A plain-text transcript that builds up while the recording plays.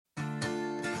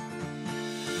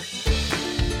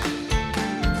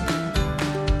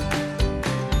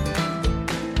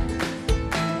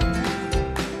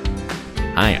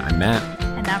Hi, I'm Matt.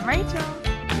 And I'm Rachel.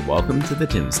 And welcome to the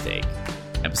Tim Steak,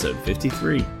 episode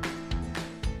 53.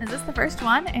 Is this the first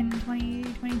one in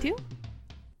 2022?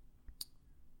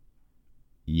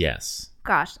 Yes.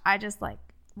 Gosh, I just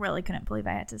really couldn't believe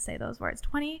I had to say those words.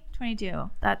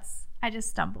 2022. I just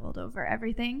stumbled over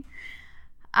everything.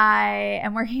 I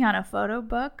am working on a photo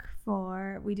book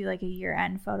we do a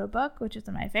year-end photo book, which is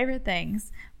one of my favorite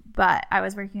things. But I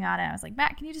was working on it. I was like,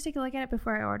 Matt, can you just take a look at it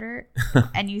before I order it?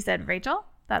 And you said, Rachel,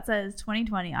 that says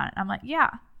 2020 on it. I'm like, yeah.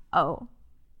 Oh,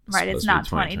 right. It's not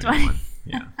 2020.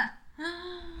 Yeah.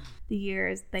 The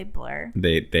years, they blur.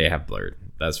 They have blurred.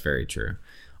 That's very true.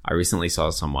 I recently saw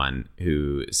someone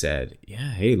who said,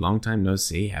 yeah, hey, long time no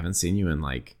see. Haven't seen you in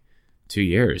 2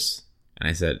 years. And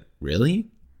I said, really?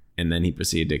 And then he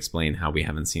proceeded to explain how we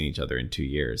haven't seen each other in 2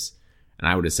 years. And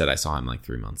I would have said I saw him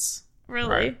 3 months. Really?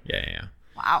 Right? Yeah.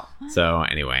 Wow. So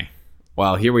anyway,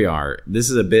 well, here we are. This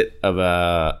is a bit of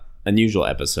a unusual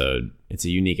episode. It's a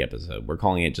unique episode. We're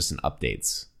calling it just an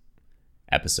updates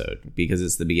episode because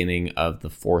it's the beginning of the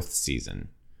 4th season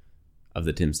of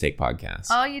the Tim Steak podcast.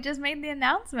 Oh, you just made the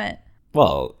announcement.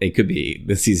 Well, it could be,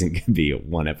 the season could be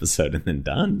one episode and then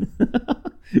done.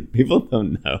 People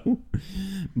don't know.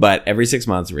 But every 6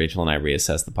 months, Rachel and I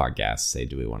reassess the podcast, say,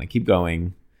 do we want to keep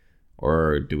going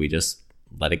or do we just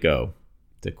let it go?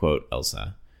 To quote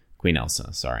Queen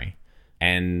Elsa, sorry.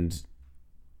 And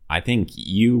I think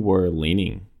you were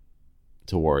leaning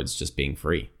towards just being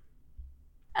free.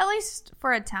 At least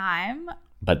for a time.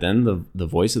 But then the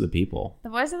voice of the people. The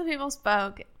voice of the people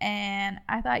spoke, and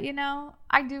I thought,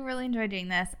 I do really enjoy doing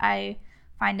this. I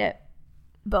find it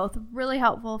both really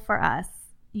helpful for us,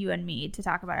 you and me, to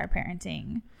talk about our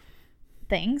parenting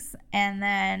things, and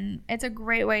then it's a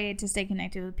great way to stay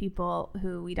connected with people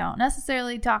who we don't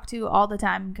necessarily talk to all the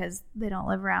time because they don't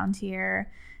live around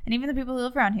here, and even the people who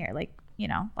live around here,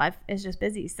 life is just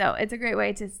busy. So it's a great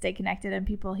way to stay connected, and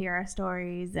people hear our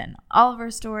stories and all of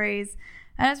our stories,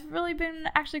 and it's really been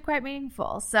actually quite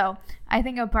meaningful. So I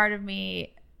think a part of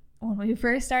me when we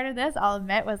first started this, I'll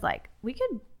admit, was we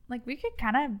could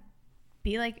kind of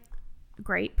be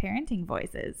great parenting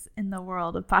voices in the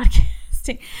world of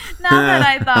podcasting. Not that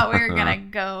I thought we were going to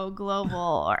go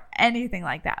global or anything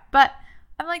like that. But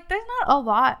I'm there's not a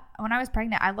lot. When I was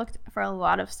pregnant, I looked for a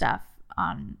lot of stuff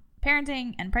on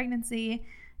parenting and pregnancy.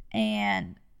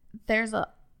 And there's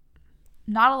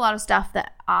not a lot of stuff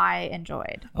that I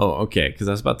enjoyed. Oh, okay. Because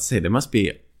I was about to say, there must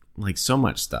be so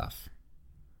much stuff.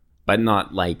 But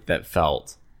not that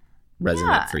felt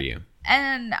resonant for you.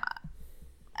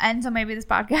 And so maybe this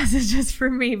podcast is just for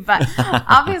me, but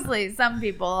obviously some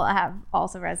people have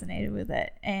also resonated with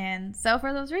it. And so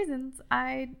for those reasons,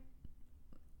 I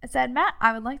said, Matt,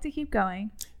 I would like to keep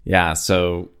going. Yeah,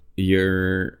 so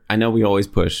I know we always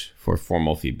push for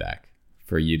formal feedback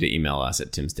for you to email us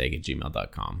at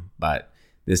timsteak@gmail.com, but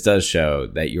this does show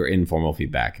that your informal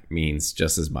feedback means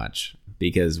just as much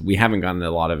because we haven't gotten a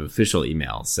lot of official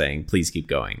emails saying, please keep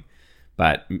going.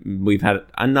 But we've had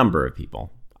a number of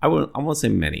people. I won't say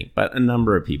many, but a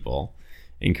number of people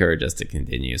encourage us to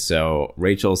continue. So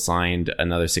Rachel signed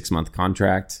another 6-month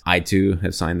contract. I too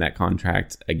have signed that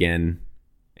contract. Again,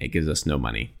 it gives us no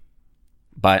money,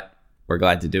 but we're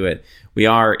glad to do it.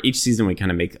 Each season we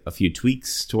kind of make a few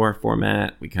tweaks to our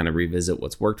format. We kind of revisit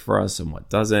what's worked for us and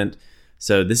what doesn't.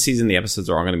 So this season, the episodes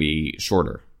are all going to be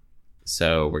shorter.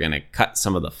 So we're going to cut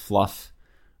some of the fluff.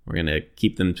 We're going to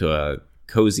keep them to a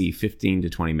cozy 15 to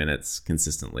 20 minutes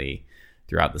consistently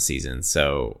throughout the season.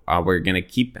 So we're going to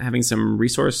keep having some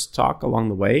resource talk along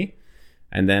the way.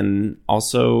 And then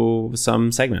also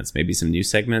some segments, maybe some new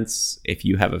segments. If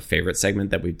you have a favorite segment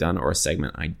that we've done or a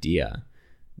segment idea,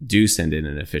 do send in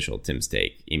an official Tim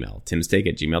Steak email,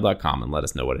 timsteak@gmail.com, and let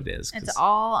us know what it is. It's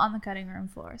all on the cutting room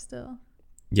floor still.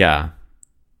 Yeah.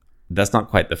 That's not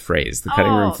quite the phrase. The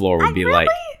cutting room floor would be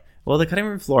well, the cutting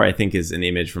room floor, I think, is an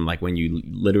image from when you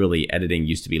editing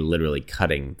used to be literally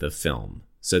cutting the film.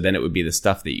 So then it would be the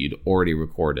stuff that you'd already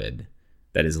recorded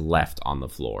that is left on the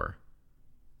floor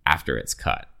after it's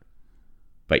cut.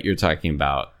 But you're talking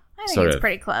about I think it's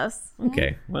pretty close.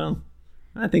 Okay, well,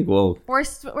 I think we're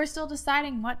still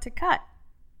deciding what to cut.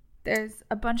 There's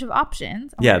a bunch of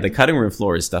options. Yeah, the cutting room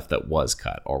floor is stuff that was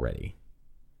cut already.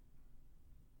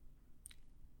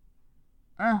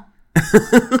 I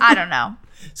don't know.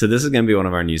 So this is going to be one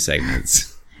of our new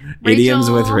segments. Idioms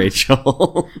with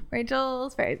Rachel.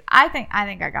 Rachel's phrase. I think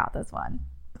I got this one.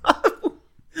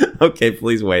 Okay,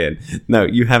 please weigh in. No,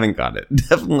 you haven't got it.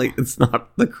 Definitely, it's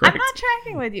not the correct. I'm not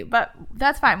tracking with you, but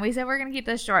that's fine. We said we're going to keep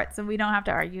this short, so we don't have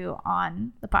to argue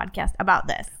on the podcast about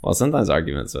this. Well, sometimes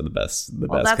arguments are the best.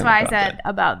 That's why I said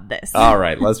about this. All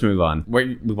right, let's move on.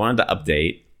 We wanted to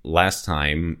update last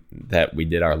time that we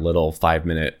did our little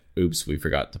 5-minute oops, we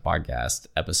forgot to podcast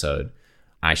episode,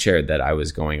 I shared that I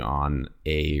was going on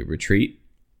a retreat,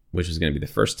 which was going to be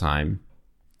the first time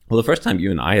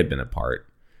you and I had been apart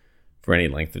for any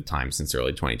length of time since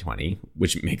early 2020,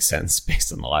 which makes sense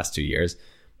based on the last 2 years,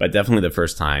 but definitely the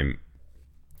first time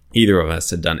either of us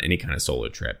had done any kind of solo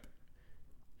trip.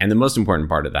 And the most important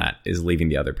part of that is leaving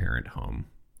the other parent home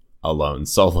alone,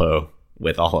 solo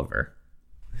with Oliver.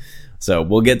 So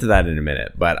we'll get to that in a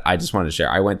minute, but I just wanted to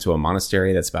share. I went to a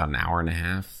monastery that's about an hour and a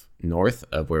half north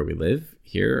of where we live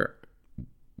here.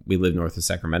 We live north of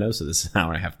Sacramento, so this is an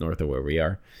hour and a half north of where we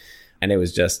are. And it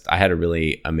was just, I had a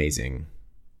really amazing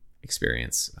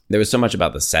experience. There was so much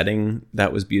about the setting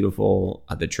that was beautiful.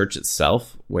 The church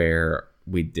itself, where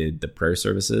we did the prayer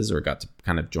services or got to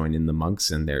kind of join in the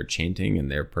monks in their chanting and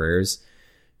their prayers,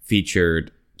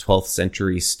 featured 12th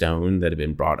century stone that had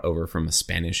been brought over from a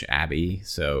Spanish abbey.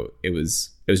 So it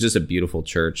was just a beautiful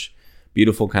church,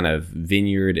 beautiful kind of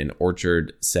vineyard and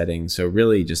orchard setting. So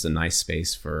really just a nice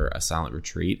space for a silent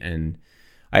retreat. And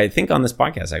I think on this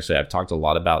podcast, actually, I've talked a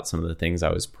lot about some of the things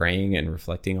I was praying and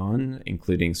reflecting on,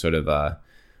 including sort of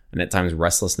and at times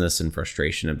restlessness and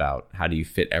frustration about how do you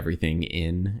fit everything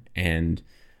in. And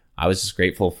I was just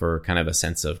grateful for kind of a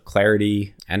sense of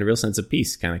clarity and a real sense of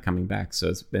peace kind of coming back. So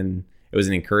it was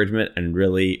an encouragement and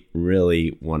really,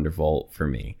 really wonderful for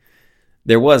me.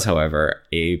 There was, however,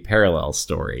 a parallel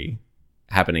story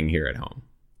happening here at home.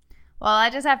 Well, I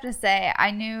just have to say,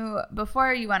 I knew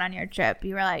before you went on your trip,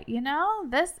 you were like,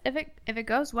 this, if it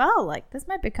goes well, like this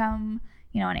might become,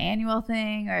 an annual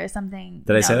thing or something.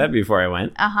 Did I say that before I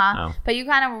went? Uh-huh. Oh. But you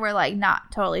kind of were like not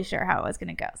totally sure how it was going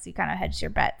to go. So you kind of hedged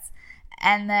your bets.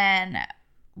 And then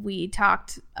we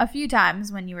talked a few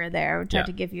times when you were there. We tried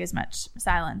to give you as much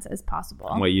silence as possible.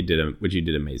 Which you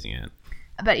did amazing at.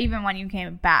 But even when you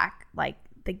came back, like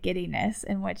the giddiness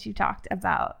in which you talked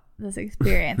about this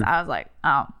experience, I was like,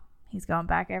 oh, he's going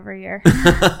back every year.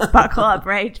 Buckle up,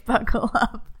 Rach. Buckle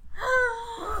up.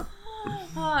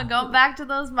 Going back to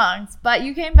those monks. But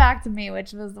you came back to me,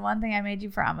 which was the one thing I made you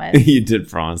promise. You did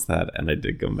promise that, and I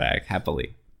did come back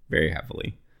happily. Very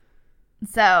happily.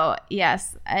 So,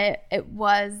 yes, it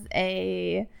was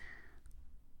a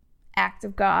act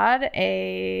of God,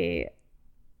 a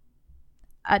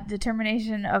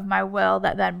determination of my will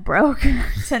that then broke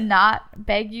to not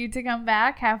beg you to come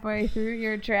back halfway through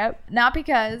your trip. Not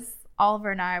because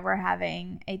Oliver and I were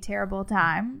having a terrible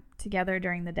time together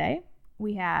during the day.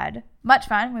 We had much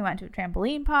fun. We went to a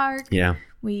trampoline park. Yeah.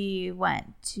 We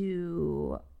went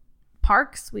to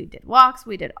parks. We did walks.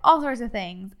 We did all sorts of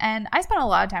things. And I spent a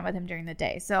lot of time with him during the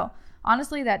day. So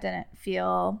honestly, that didn't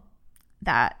feel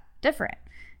that different.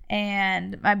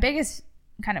 And my biggest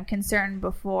kind of concern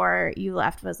before you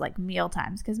left was like meal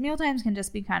times, because meal times can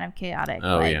just be kind of chaotic.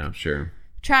 Oh, yeah, sure.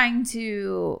 Trying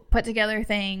to put together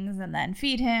things and then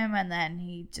feed him, and then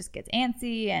he just gets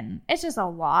antsy, and it's just a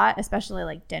lot, especially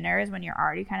like dinners when you're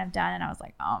already kind of done. And I was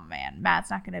like, oh man,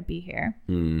 Matt's not going to be here.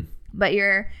 But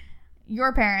your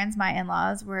parents, my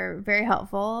in-laws, were very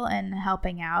helpful in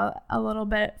helping out a little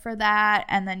bit for that.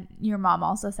 And then your mom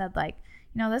also said like,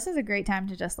 this is a great time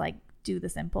to just like do the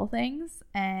simple things.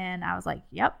 And I was like,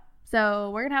 yep. So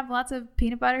we're going to have lots of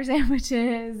peanut butter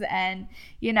sandwiches and,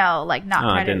 like not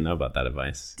I didn't know about that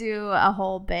advice. Do a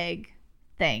whole big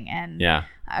thing. And yeah,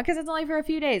 because it's only for a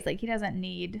few days. Like he doesn't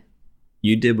need.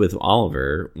 You did with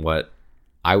Oliver what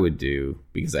I would do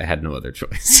because I had no other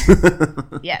choice.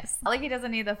 Yes. Like he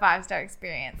doesn't need the 5-star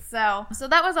experience. So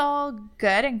that was all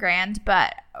good and grand.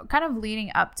 But kind of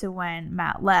leading up to when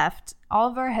Matt left,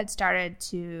 Oliver had started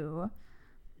to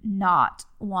not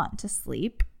want to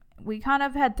sleep. We kind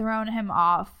of had thrown him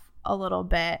off a little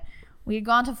bit. We had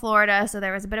gone to Florida, so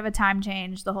there was a bit of a time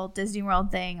change. The whole Disney World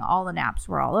thing, all the naps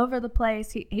were all over the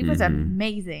place. He was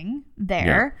amazing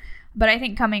there. Yeah. But I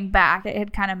think coming back, it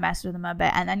had kind of messed with him a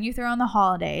bit. And then you throw in the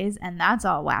holidays, and that's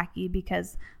all wacky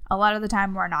because a lot of the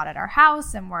time we're not at our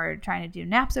house, and we're trying to do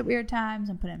naps at weird times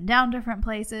and put him down different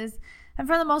places. And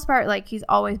for the most part, like he's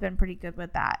always been pretty good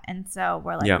with that. And so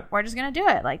we're like, we're just going to do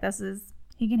it. Like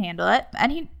he can handle it.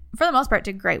 And he, for the most part,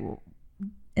 did great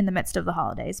in the midst of the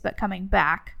holidays. But coming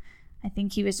back, I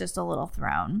think he was just a little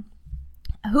thrown.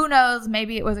 Who knows?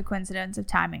 Maybe it was a coincidence of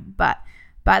timing. But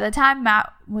by the time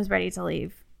Matt was ready to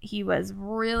leave, he was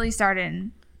really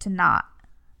starting to not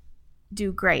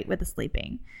do great with the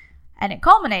sleeping. And it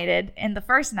culminated in the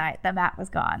first night that Matt was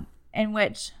gone, in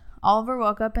which Oliver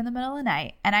woke up in the middle of the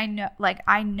night. And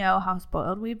I know how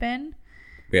spoiled we've been.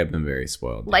 We have been very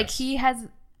spoiled. Like he has,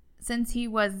 since he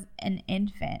was an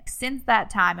infant, since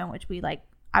that time in which we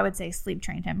I would say sleep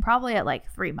trained him, probably at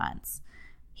 3 months,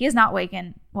 he has not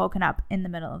woken up in the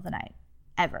middle of the night.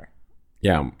 ever.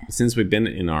 Yeah. Since we've been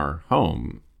in our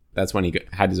home, that's when he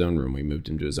had his own room. We moved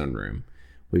him to his own room.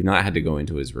 We've not had to go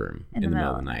into his room in the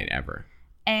middle of the night ever.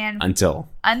 And until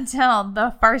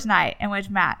the first night in which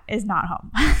Matt is not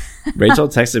home. Rachel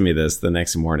texted me this the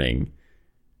next morning,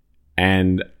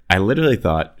 and I literally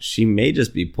thought she may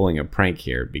just be pulling a prank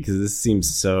here because this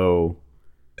seems so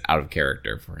out of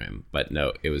character for him. But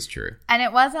no, it was true. And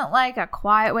it wasn't like a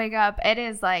quiet wake up. It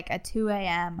is like a 2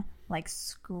 a.m. like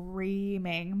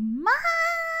screaming,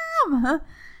 Mom!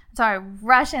 So I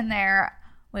rush in there.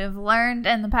 We've learned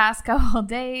in the past couple of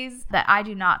days that I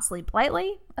do not sleep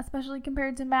lightly, especially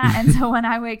compared to Matt. And so when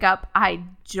I wake up, I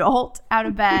jolt out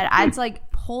of bed. It's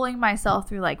like pulling myself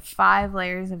through like 5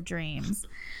 layers of dreams.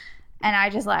 And I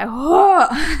just like, whoa.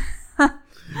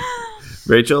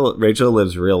 Rachel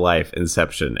lives real life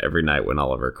Inception every night when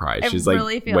Oliver cries. She's like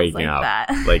really waking up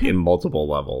that. Like in multiple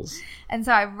levels. And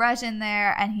so I rush in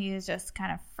there and he is just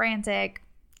kind of frantic.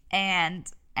 And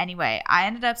anyway, I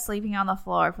ended up sleeping on the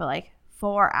floor for like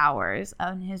 4 hours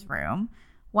in his room.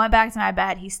 Went back to my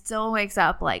bed. He still wakes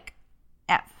up like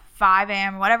at 5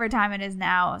 a.m. whatever time it is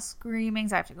now, screaming.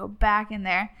 So I have to go back in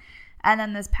there. And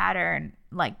then this pattern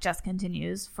like just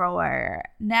continues for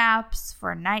naps,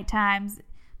 for night times.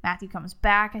 Matthew comes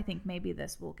back. I think maybe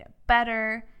this will get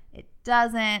better. It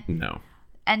doesn't. No.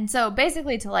 And so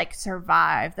basically to like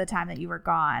survive the time that you were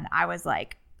gone, I was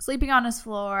like sleeping on his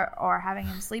floor or having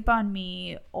him sleep on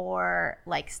me or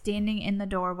like standing in the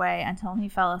doorway until he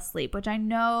fell asleep, which I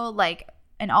know like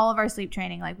in all of our sleep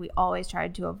training, like we always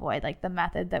tried to avoid. Like the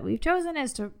method that we've chosen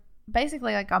is to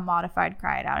basically like a modified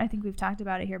cry it out. I think we've talked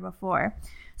about it here before.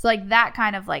 So like that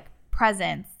kind of like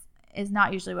presence is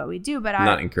not usually what we do, but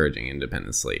not encouraging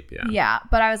independent sleep. Yeah,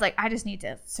 but I was like, I just need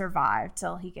to survive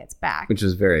till he gets back, which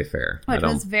is very fair. Which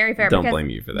was very fair. Don't blame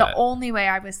you for that. The only way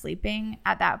I was sleeping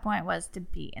at that point was to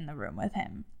be in the room with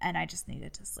him, and I just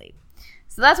needed to sleep.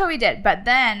 So that's what we did. But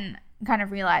then kind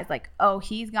of realized like, oh,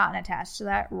 he's gotten attached to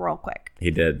that real quick. He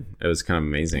did. It was kind of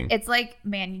amazing. It's like,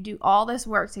 man, you do all this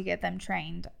work to get them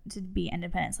trained to be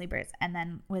independent sleepers, and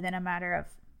then within a matter of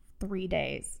 3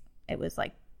 days, it was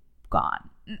like gone.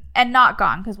 And not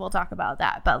gone because we'll talk about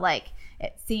that, but like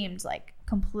it seemed like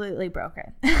completely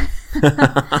broken.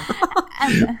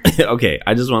 Okay,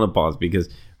 I just want to pause because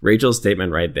Rachel's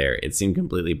statement right there, it seemed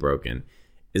completely broken,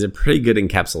 is a pretty good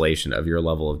encapsulation of your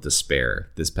level of despair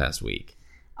this past week.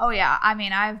 Oh yeah, I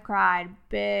mean, I've cried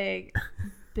big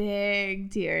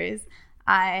tears.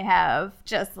 I have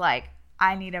just like,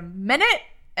 I need a minute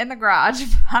in the garage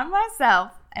by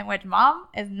myself in which Mom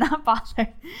is not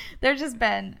bothered. There's just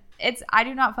been I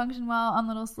do not function well on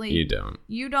little sleep. You don't.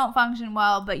 You don't function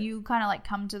well, but you kind of like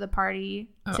come to the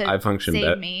party to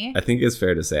save me. I think it's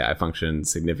fair to say I function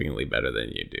significantly better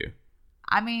than you do.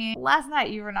 I mean, last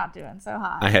night you were not doing so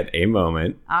hot. I had a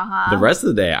moment. The rest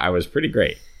of the day I was pretty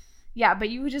great. Yeah, but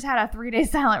you just had a 3-day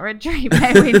silent retreat.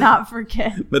 May we not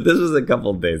forget. But this was a couple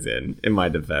of days in my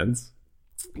defense.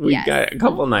 We got a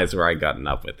couple of nights where I gotten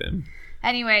up with him.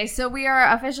 Anyway, so we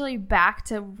are officially back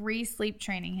to re-sleep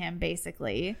training him,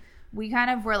 basically. We kind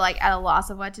of were like at a loss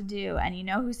of what to do. And you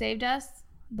know who saved us?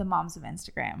 The moms of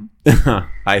Instagram.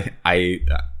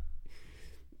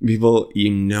 People, you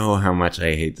know how much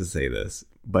I hate to say this,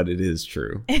 but it is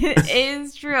true. It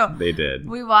is true. They did.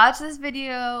 We watched this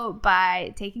video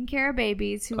by Taking Care of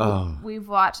Babies, who we've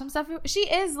watched some stuff. She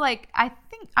is like,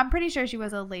 I'm pretty sure she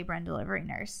was a labor and delivery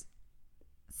nurse.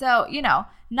 So, you know,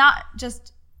 not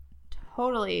just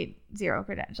totally zero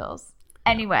credentials.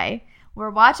 Yeah. Anyway, we're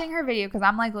watching her video because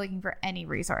I'm like looking for any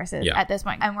resources at this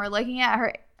point. And we're looking at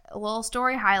her little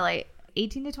story highlight,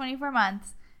 18 to 24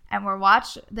 months. And we're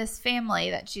watching this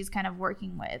family that she's kind of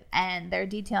working with. And they're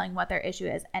detailing what their issue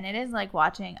is. And it is like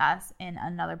watching us in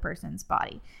another person's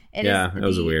body. It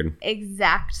was weird.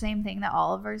 Exact same thing that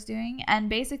Oliver's doing. And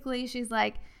basically she's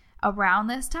like, around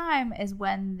this time is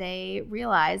when they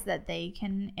realize that they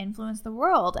can influence the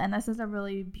world. And this is a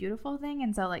really beautiful thing.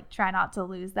 And so like try not to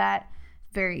lose that.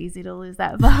 Very easy to lose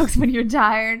that, folks, when you're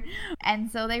tired. And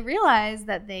so they realize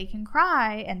that they can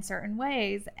cry in certain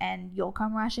ways and you'll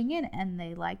come rushing in and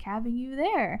they like having you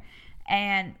there.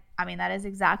 And I mean, that is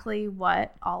exactly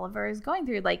what Oliver is going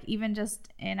through. Like even just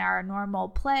in our normal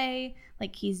play,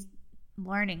 like he's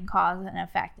learning cause and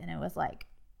effect. And it was like,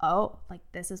 oh, like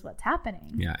this is what's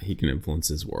happening. Yeah, he can influence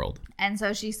his world. And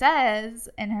so she says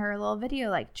in her little video,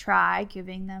 like, try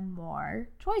giving them more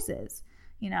choices.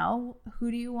 You know, who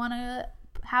do you want to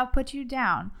have put you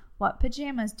down? What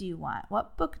pajamas do you want?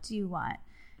 What book do you want?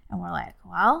 And we're like,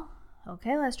 well,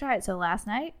 okay, let's try it. So last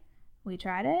night we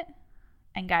tried it.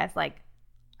 And guys, like,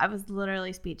 I was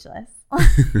literally speechless.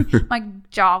 My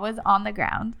jaw was on the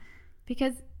ground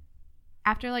because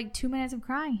after like 2 minutes of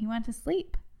crying, he went to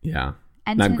sleep. Yeah.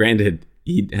 And now, granted,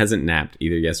 he hasn't napped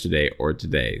either yesterday or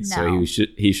today. No. So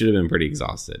he should have been pretty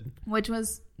exhausted. Which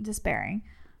was despairing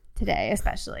today,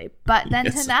 especially. But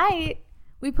then tonight,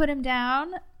 we put him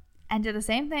down and did the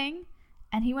same thing.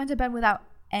 And he went to bed without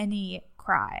any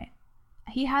cry.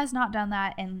 He has not done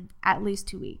that in at least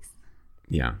 2 weeks.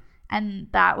 Yeah. And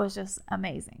that was just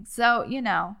amazing. So,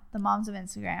 the moms of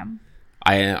Instagram.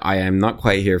 I am not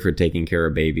quite here for taking care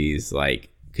of babies,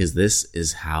 because this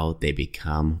is how they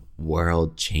become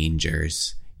world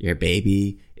changers. Your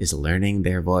baby is learning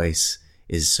their voice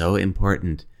is so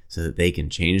important so that they can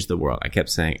change the world. I kept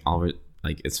saying,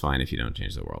 it's fine if you don't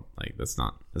change the world. That's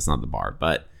not the bar.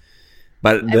 But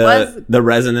the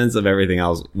resonance of everything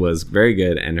else was very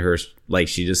good. And her,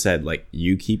 she just said,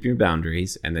 you keep your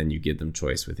boundaries and then you give them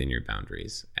choice within your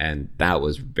boundaries. And that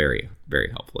was very, very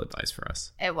helpful advice for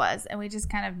us. It was. And we just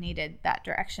kind of needed that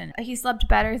direction. He slept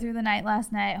better through the night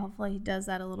last night. Hopefully he does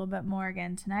that a little bit more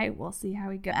again tonight. We'll see how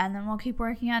we go. And then we'll keep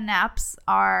working on naps.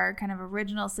 Our kind of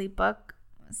original sleep book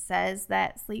says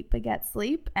that sleep begets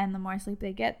sleep. And the more sleep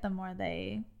they get, the more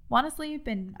they want to sleep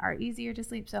and are easier to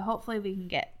sleep. So hopefully we can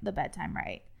get the bedtime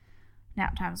right.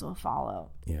 Nap times will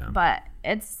follow. Yeah. But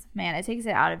it takes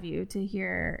it out of you to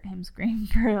hear him scream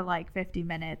for 50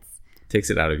 minutes. Takes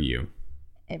it out of you.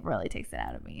 It really takes it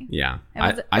out of me. Yeah.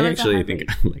 I actually think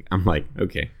I'm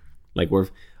okay.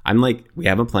 We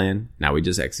have a plan. Now we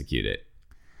just execute it.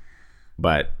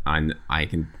 But I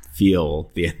can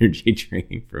feel the energy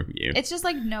draining from you. It's just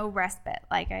no respite.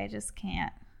 I just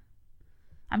can't.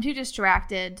 I'm too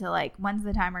distracted to when's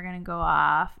the timer going to go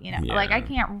off? I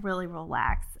can't really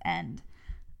relax, and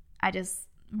I just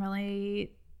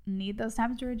really need those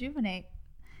times to rejuvenate.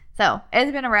 So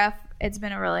it's been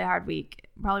a really hard week.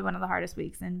 Probably one of the hardest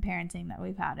weeks in parenting that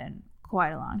we've had in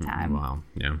quite a long time. Wow.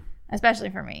 Yeah. Especially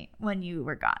for me when you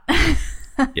were gone.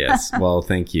 Yes. Well,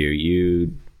 thank you.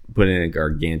 You put in a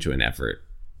gargantuan effort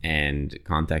and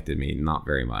contacted me not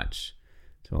very much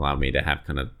to allow me to have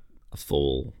kind of a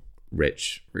full,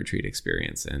 rich retreat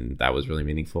experience, and that was really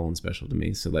meaningful and special to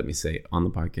me. So let me say on the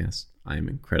podcast, I am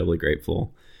incredibly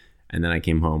grateful. And then I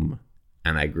came home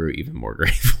and I grew even more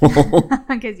grateful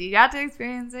because you got to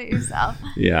experience it yourself.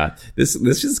 Yeah, this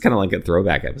is kind of like a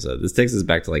throwback episode. This takes us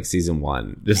back to season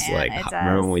 1.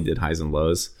 Remember when we did highs and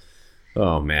lows?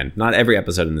 Oh man, not every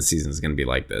episode in the season is going to be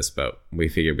like this, but we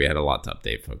figured we had a lot to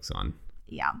update folks on.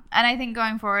 Yeah, and I think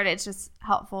going forward, it's just a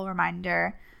helpful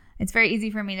reminder. It's very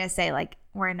easy for me to say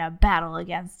we're in a battle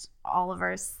against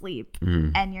Oliver's sleep.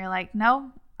 And you're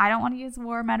no, I don't want to use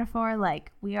war metaphor.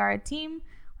 We are a team.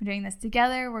 We're doing this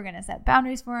together. We're going to set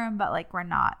boundaries for him. But we're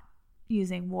not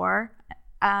using war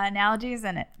analogies.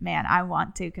 And I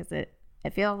want to because it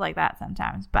feels like that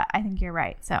sometimes. But I think you're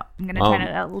right. So I'm going to try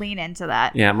to lean into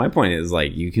that. Yeah, my point is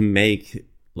you can make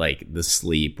the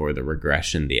sleep or the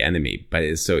regression the enemy. But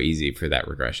it's so easy for that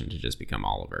regression to just become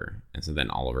Oliver. And so then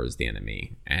Oliver is the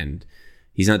enemy. And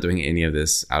he's not doing any of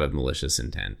this out of malicious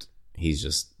intent. He's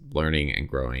just learning and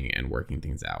growing and working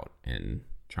things out and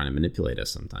trying to manipulate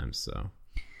us sometimes. So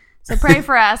pray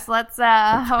for us. Let's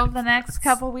hope the next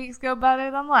couple weeks go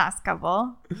better than the last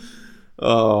couple.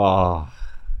 Oh,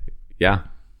 yeah.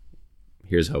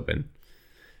 Here's hoping.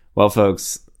 Well,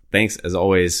 folks, thanks as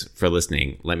always for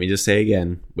listening. Let me just say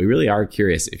again, we really are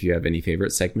curious if you have any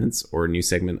favorite segments or new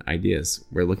segment ideas.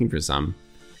 We're looking for some.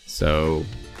 So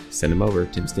send them over,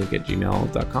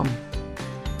 timsteak@gmail.com.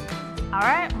 All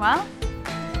right. Well,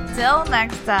 till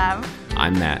next time.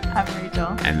 I'm Matt. I'm Rachel.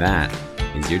 And that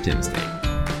is your Tim Steak.